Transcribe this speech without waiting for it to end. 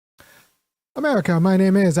America, my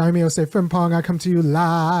name is Armiose Frimpong. I come to you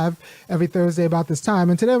live every Thursday about this time.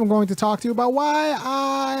 And today I'm going to talk to you about why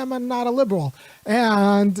I am not a liberal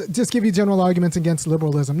and just give you general arguments against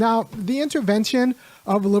liberalism. Now, the intervention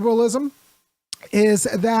of liberalism is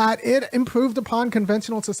that it improved upon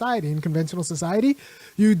conventional society. In conventional society,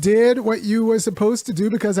 you did what you were supposed to do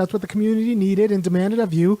because that's what the community needed and demanded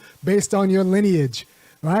of you based on your lineage,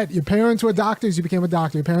 right? Your parents were doctors, you became a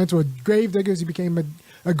doctor. Your parents were grave diggers, you became a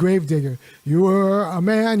grave digger. You were a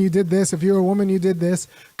man, you did this. If you were a woman, you did this.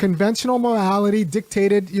 Conventional morality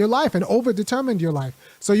dictated your life and over-determined your life.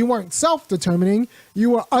 So you weren't self-determining,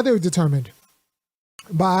 you were other-determined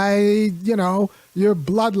by, your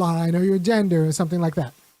bloodline or your gender or something like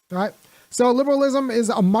that, right? So liberalism is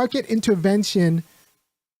a market intervention.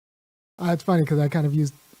 It's funny because I kind of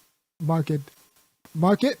used market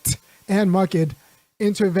and market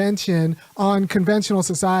intervention on conventional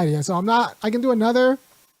society. So I can do another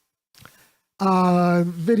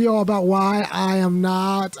video about why I am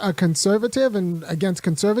not a conservative and against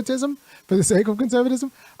conservatism for the sake of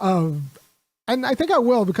conservatism. And I think I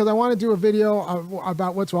will, because I want to do a video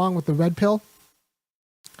about what's wrong with the red pill.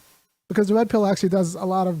 Because the red pill actually does a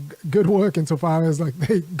lot of good work insofar as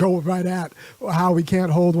they go right at how we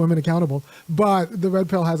can't hold women accountable. But the red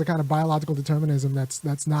pill has a kind of biological determinism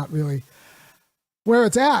that's not really where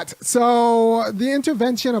it's at. So the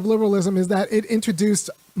intervention of liberalism is that it introduced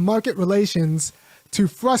market relations to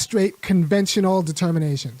frustrate conventional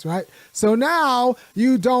determinations, right? So now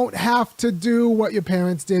you don't have to do what your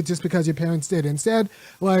parents did just because your parents did. Instead,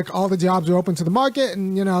 all the jobs are open to the market,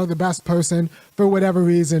 and the best person, for whatever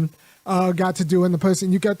reason, got to do, and the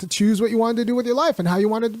person, you got to choose what you wanted to do with your life and how you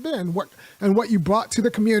wanted to be, and what you brought to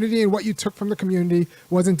the community and what you took from the community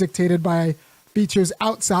wasn't dictated by features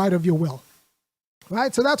outside of your will.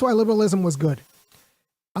 Right, so that's why liberalism was good.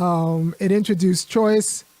 It introduced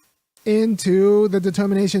choice into the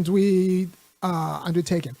determinations we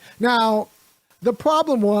undertaken. Now, the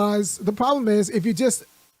problem is if you just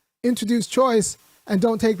introduce choice and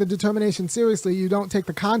don't take the determination seriously, you don't take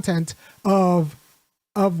the content of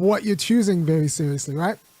what you're choosing very seriously,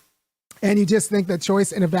 right? And you just think that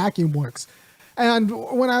choice in a vacuum works. And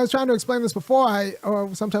when I was trying to explain this before,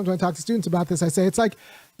 or sometimes when I talk to students about this, I say it's like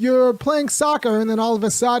you're playing soccer and then all of a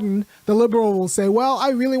sudden the liberal will say, well, I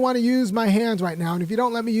really want to use my hands right now, and if you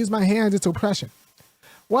don't let me use my hands, it's oppression.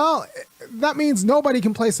 Well, that means nobody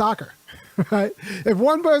can play soccer, right? If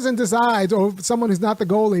one person decides, or someone who's not the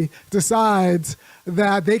goalie decides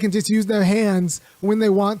that they can just use their hands when they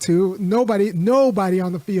want to, nobody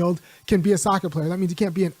on the field can be a soccer player. That means you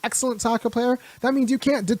can't be an excellent soccer player. That means you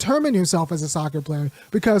can't determine yourself as a soccer player,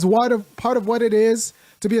 because part of what it is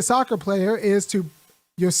to be a soccer player is to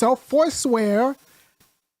yourself forswear,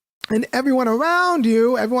 and everyone around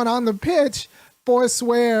you, everyone on the pitch,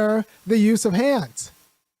 forswear the use of hands.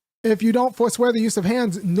 If you don't forswear the use of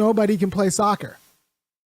hands, nobody can play soccer,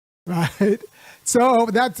 right?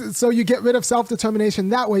 So you get rid of self-determination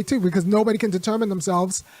that way too, because nobody can determine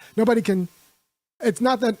themselves. It's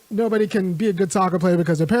not that nobody can be a good soccer player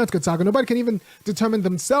because their parents could soccer. Nobody can even determine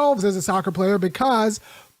themselves as a soccer player, because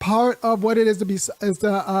part of what it is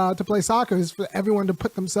to play soccer is for everyone to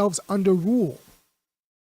put themselves under the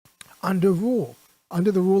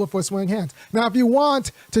rule of forswearing hands. Now, if you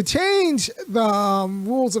want to change the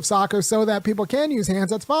rules of soccer so that people can use hands,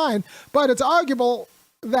 that's fine. But it's arguable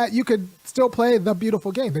that you could still play the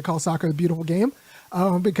beautiful game. They call soccer the beautiful game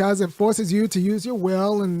because it forces you to use your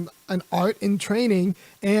will and an art in training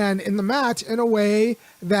and in the match in a way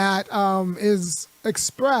that is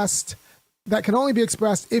expressed, that can only be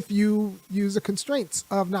expressed if you use the constraints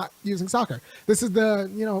of not using soccer. This is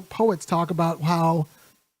poets talk about how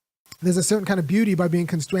there's a certain kind of beauty by being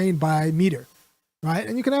constrained by meter, right?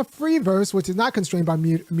 And you can have free verse, which is not constrained by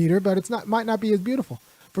meter, but might not be as beautiful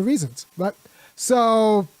for reasons, right?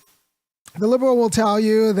 So the liberal will tell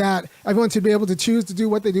you that everyone should be able to choose to do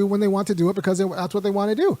what they do when they want to do it because that's what they want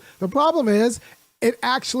to do. The problem is it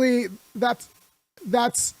actually, that's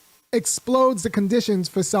explodes the conditions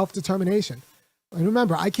for self-determination. And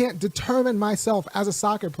remember, I can't determine myself as a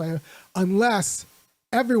soccer player unless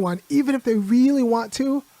everyone, even if they really want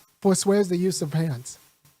to, forswears the use of hands,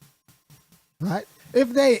 right?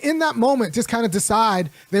 If they, in that moment, just kind of decide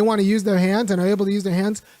they want to use their hands and are able to use their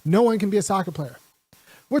hands, no one can be a soccer player.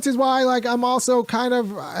 Which is why, I'm also kind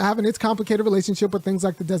of having its complicated relationship with things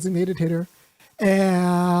like the designated hitter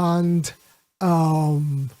and,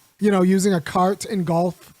 using a cart in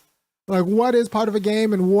golf. What is part of a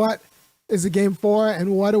game and what is the game for,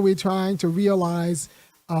 and what are we trying to realize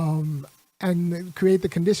and create the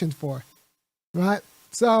conditions for, right?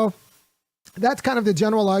 So That's kind of the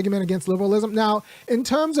general argument against liberalism. Now, in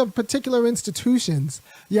terms of particular institutions,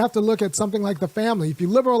 you have to look at something like the family. If you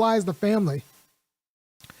liberalize the family,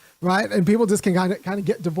 right, and people just can kind of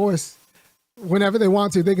get divorced whenever they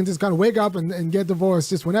want to. They can just kind of wake up and get divorced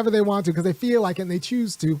just whenever they want to because they feel like it and they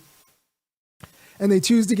choose to. And they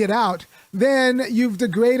choose to get out. Then you've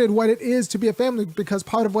degraded what it is to be a family, because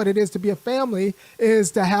part of what it is to be a family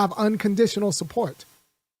is to have unconditional support.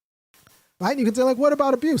 Right? You can say, like, what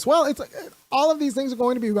about abuse? Well, it's like, all of these things are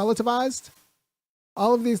going to be relativized.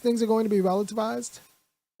 All of these things are going to be relativized.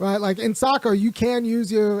 Right? Like in soccer, you can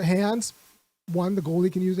use your hands. One, the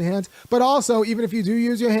goalie can use the hands. But also, even if you do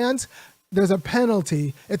use your hands, there's a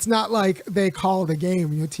penalty. It's not like they call the game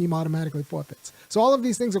and your team automatically forfeits. So all of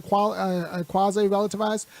these things are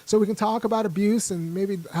quasi-relativized. So we can talk about abuse and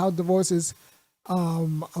maybe how divorce is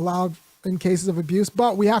allowed in cases of abuse.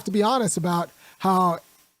 But we have to be honest about how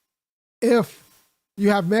if you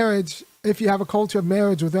have marriage, if you have a culture of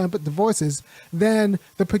marriage with rampant divorces, then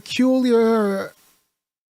the peculiar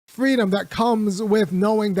freedom that comes with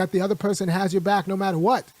knowing that the other person has your back no matter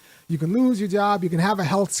what. You can lose your job, you can have a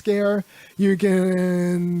health scare, you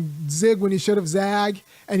can zig when you should have zagged,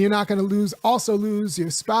 and you're not going to also lose your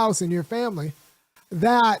spouse and your family.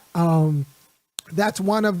 That's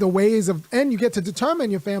one of the ways and you get to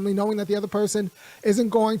determine your family knowing that the other person isn't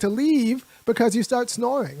going to leave because you start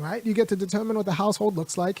snoring, right? You get to determine what the household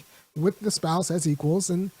looks like with the spouse as equals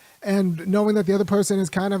and knowing that the other person is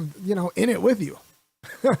kind of, in it with you,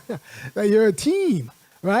 that you're a team,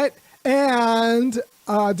 right? And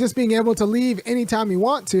just being able to leave anytime you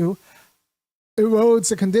want to erodes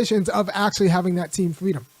the conditions of actually having that team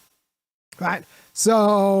freedom, right?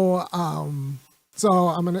 So I'm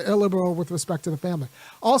an illiberal with respect to the family.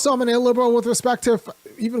 Also, I'm an illiberal with respect to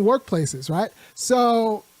even workplaces, right?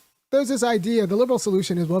 So there's this idea, the liberal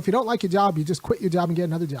solution is, well, if you don't like your job, you just quit your job and get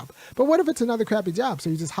another job. But what if it's another crappy job? So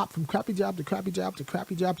you just hop from crappy job to crappy job to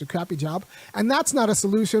crappy job to crappy job. And that's not a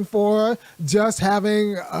solution for just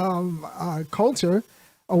having a culture,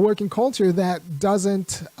 a working culture that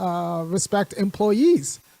doesn't respect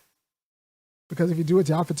employees. Because if you do a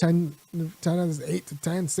job for 8 to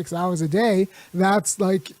 10, 6 hours a day, that's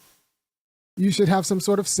like, you should have some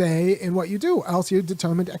sort of say in what you do, else you're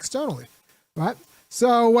determined externally, right?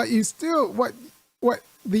 So what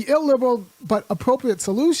the illiberal but appropriate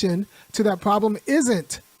solution to that problem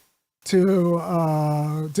isn't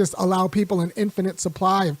to just allow people an infinite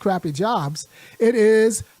supply of crappy jobs. It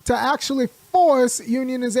is to actually force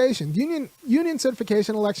unionization. Union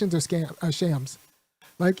certification elections are shams.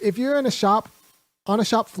 Like if you're in a shop, on a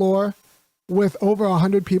shop floor with over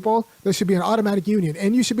 100 people, there should be an automatic union.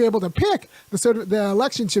 And you should be able to pick, the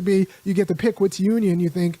election should be, you get to pick which union you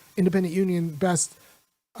think independent union best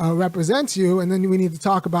represents you. And then we need to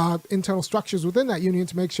talk about internal structures within that union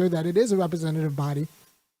to make sure that it is a representative body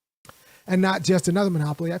and not just another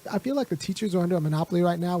monopoly. I feel like the teachers are under a monopoly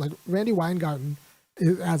right now. Like Randy Weingarten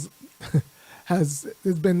has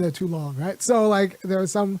been there too long, right? So like there are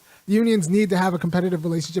some unions need to have a competitive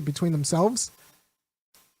relationship between themselves,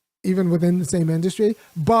 even within the same industry.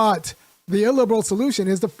 But the illiberal solution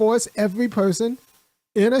is to force every person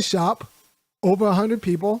in a shop, over 100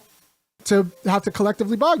 people, to have to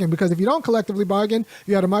collectively bargain. Because if you don't collectively bargain,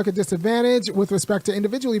 you have a market disadvantage with respect to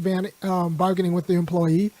individually bargaining with the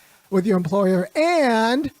employee, with your employer.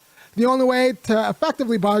 And the only way to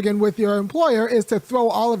effectively bargain with your employer is to throw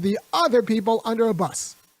all of the other people under a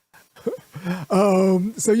bus.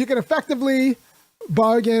 So you can effectively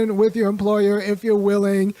bargain with your employer if you're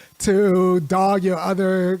willing to dog your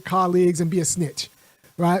other colleagues and be a snitch,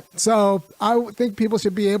 right? So I think people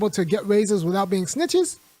should be able to get raises without being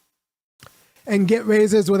snitches and get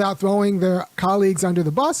raises without throwing their colleagues under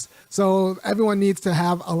the bus. So everyone needs to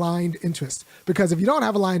have aligned interests, because if you don't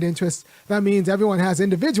have aligned interests, that means everyone has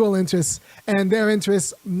individual interests, and their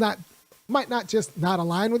interests might not just not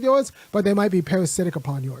align with yours, but they might be parasitic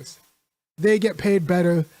upon yours. They get paid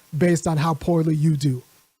better based on how poorly you do.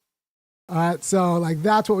 All right, so like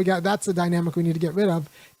that's what we got. That's the dynamic we need to get rid of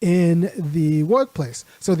in the workplace.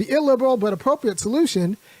 So the illiberal but appropriate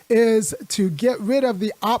solution is to get rid of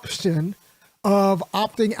the option of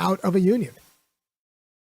opting out of a union.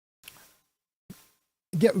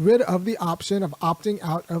 Get rid of the option of opting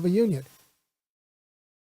out of a union.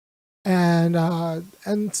 And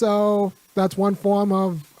so that's one form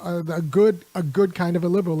of a good kind of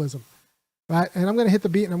illiberalism. Right? And I'm going to hit the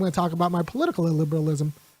beat and I'm going to talk about my political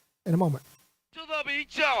illiberalism in a moment. To the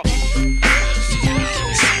beat, y'all.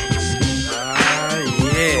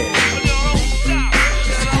 Yeah.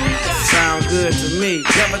 Sound good to me. me.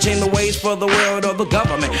 Never change the ways for the world or the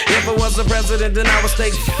government. If I was the president, then I would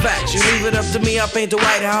state facts. You leave it up to me, I paint the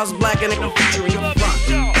White House black and it can feature in your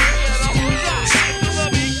front.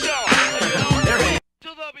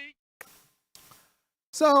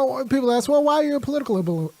 So people ask, well, why are you a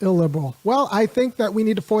political illiberal? Well, I think that we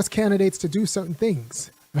need to force candidates to do certain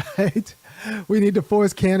things, right? We need to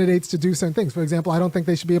force candidates to do certain things. For example, I don't think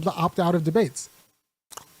they should be able to opt out of debates.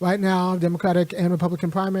 Right now, Democratic and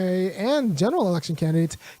Republican primary and general election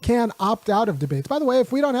candidates can opt out of debates. By the way,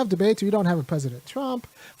 if we don't have debates, we don't have a President Trump.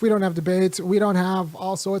 If we don't have debates, we don't have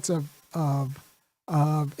all sorts of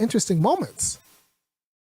interesting moments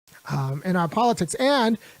in our politics,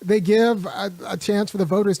 and they give a chance for the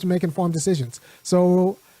voters to make informed decisions.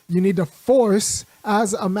 So you need to force,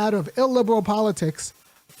 as a matter of illiberal politics,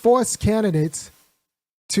 force candidates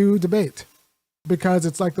to debate, because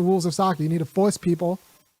it's like the rules of soccer. You need to force people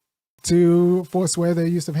to forswear their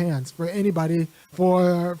use of hands. For anybody,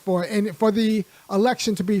 for the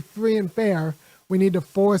election to be free and fair, we need to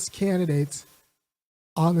force candidates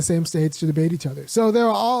on the same stage to debate each other. So there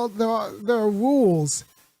are rules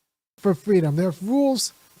for freedom. There are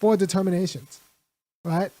rules for determinations,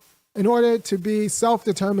 right? In order to be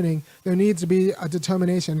self-determining, there needs to be a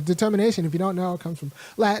determination. Determination, if you don't know, it comes from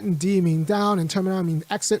Latin. D means down, and terminal means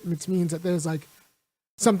exit, which means that there's like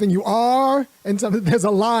something you are, and there's a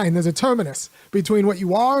line, there's a terminus between what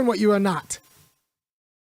you are and what you are not.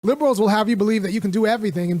 Liberals will have you believe that you can do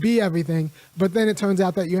everything and be everything, but then it turns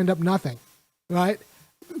out that you end up nothing, right?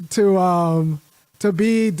 To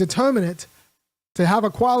be determinate, to have a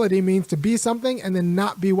quality, means to be something and then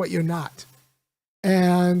not be what you're not.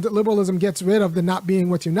 And liberalism gets rid of the not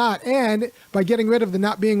being what you're not. And by getting rid of the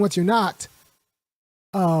not being what you're not,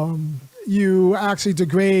 you actually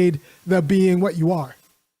degrade the being what you are,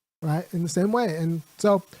 right? In the same way. And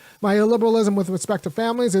so my illiberalism with respect to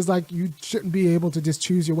families is like, you shouldn't be able to just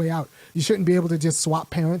choose your way out. You shouldn't be able to just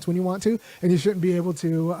swap parents when you want to, and you shouldn't be able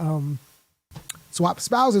to swap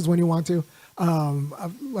spouses when you want to,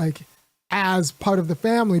 like as part of the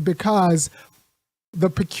family, because the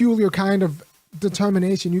peculiar kind of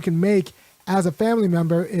determination you can make as a family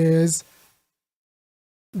member is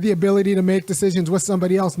the ability to make decisions with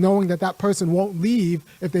somebody else, knowing that that person won't leave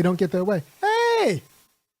if they don't get their way. Hey,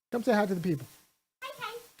 come say hi to the people.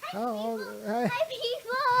 Hi,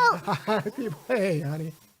 people. Hi, people. Hey,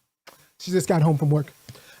 honey. She just got home from work.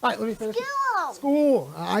 All right, let me finish. School.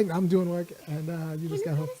 I'm doing work, and you just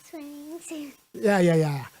got home.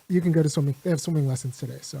 Yeah. You can go to swimming. They have swimming lessons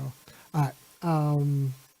today. So, all right.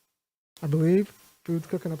 I believe food's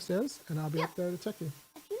cooking upstairs, and I'll be up there to check you.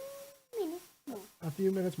 A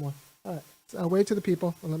few minutes more. All right. So I'll wait to the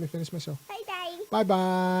people and let me finish my show. Bye-bye.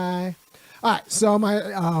 Bye-bye. All right. So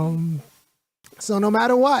so no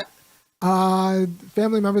matter what,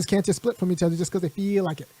 family members can't just split from each other just because they feel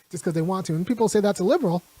like it, just because they want to. And people say that's a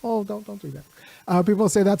liberal. Oh, don't do that. People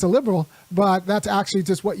say that's a liberal, but that's actually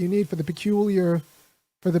just what you need for the peculiar,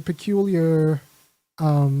 for the peculiar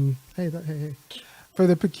freedom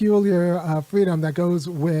that goes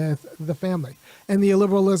with the family. And the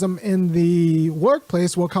illiberalism in the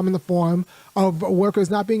workplace will come in the form of workers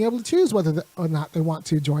not being able to choose whether or not they want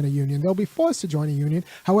to join a union. They'll be forced to join a union.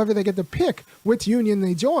 However, they get to pick which union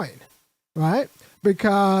they join, right?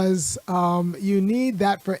 Because you need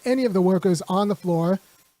that for any of the workers on the floor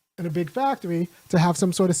in a big factory to have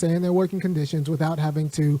some sort of say in their working conditions without having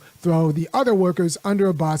to throw the other workers under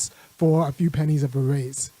a bus for a few pennies of a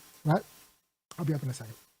raise, right? I'll be up in a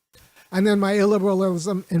second. And then my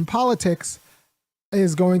illiberalism in politics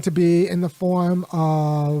is going to be in the form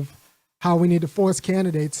of how we need to force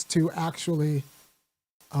candidates to actually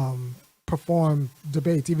perform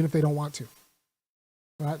debates, even if they don't want to.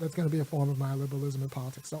 Right? That's going to be a form of my illiberalism in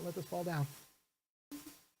politics. Don't let this fall down.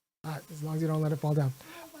 All right, as long as you don't let it fall down.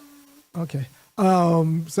 Okay.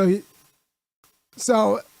 So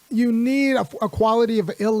you need a quality of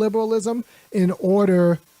illiberalism in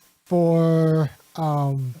order for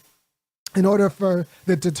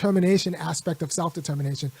the determination aspect of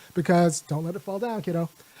self-determination, because don't let it fall down, kiddo.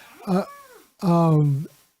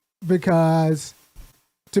 Because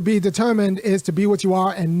to be determined is to be what you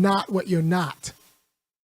are and not what you're not,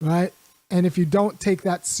 right? And if you don't take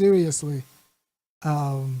that seriously,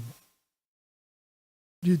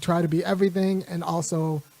 you try to be everything, and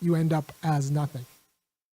also you end up as nothing,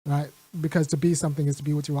 right? Because to be something is to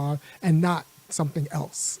be what you are and not something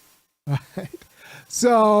else, right?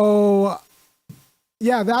 So,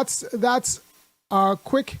 yeah, that's a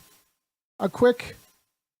quick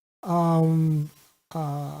tour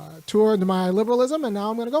into my liberalism, and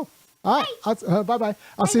now I'm gonna go. All right, bye bye.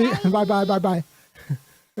 I'll see you. Bye bye.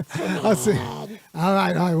 I'll see. All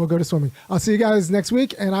right. We'll go to swimming. I'll see you guys next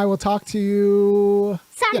week, and I will talk to you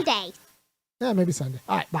Someday. Yeah, maybe Sunday.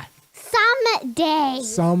 All right. Bye.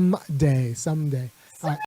 Someday. Someday.